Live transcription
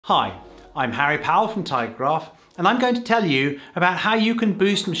Hi, I'm Harry Powell from Tigergraph, and I'm going to tell you about how you can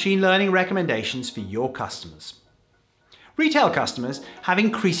boost machine learning recommendations for your customers. Retail customers have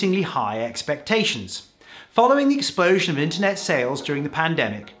increasingly high expectations. Following the explosion of internet sales during the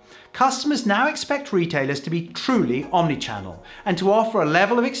pandemic, customers now expect retailers to be truly omnichannel and to offer a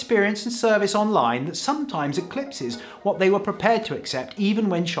level of experience and service online that sometimes eclipses what they were prepared to accept even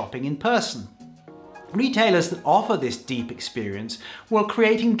when shopping in person. Retailers that offer this deep experience will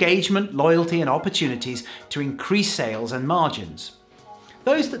create engagement, loyalty and opportunities to increase sales and margins.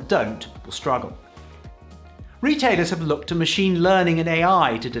 Those that don't will struggle. Retailers have looked to machine learning and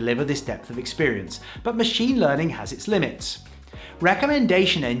AI to deliver this depth of experience, but machine learning has its limits.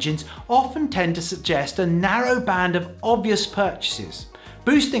 Recommendation engines often tend to suggest a narrow band of obvious purchases,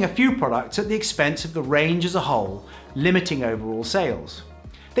 boosting a few products at the expense of the range as a whole, limiting overall sales.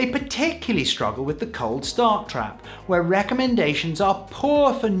 They particularly struggle with the cold start trap, where recommendations are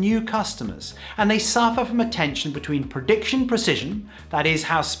poor for new customers, and they suffer from a tension between prediction precision, that is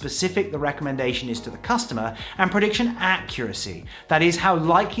how specific the recommendation is to the customer, and prediction accuracy, that is how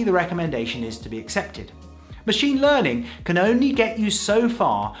likely the recommendation is to be accepted. Machine learning can only get you so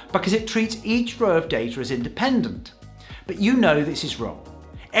far because it treats each row of data as independent. But you know this is wrong.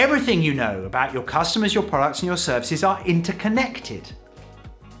 Everything you know about your customers, your products and your services are interconnected.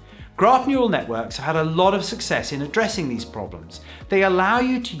 Graph neural networks have had a lot of success in addressing these problems. They allow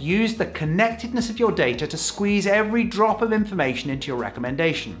you to use the connectedness of your data to squeeze every drop of information into your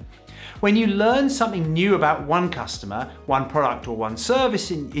recommendation. When you learn something new about one customer, one product or one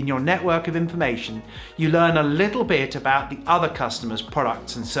service in your network of information, you learn a little bit about the other customers'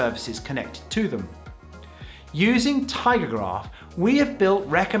 products and services connected to them. Using Tigergraph, we have built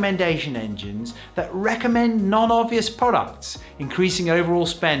recommendation engines that recommend non-obvious products, increasing overall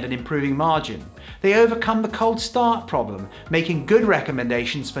spend and improving margin. They overcome the cold start problem, making good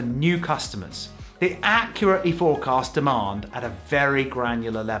recommendations for new customers. They accurately forecast demand at a very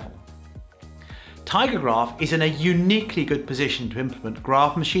granular level. Tigergraph is in a uniquely good position to implement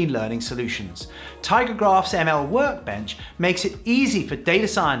graph machine learning solutions. Tigergraph's ML workbench makes it easy for data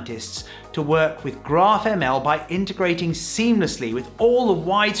scientists to work with graph ML by integrating seamlessly with all the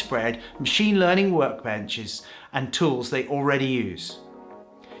widespread machine learning workbenches and tools they already use.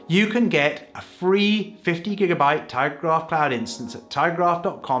 You can get a free 50 GB Tigergraph Cloud instance at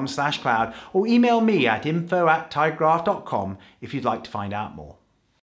tigergraph.com/cloud or email me at info@tigergraph.com if you'd like to find out more.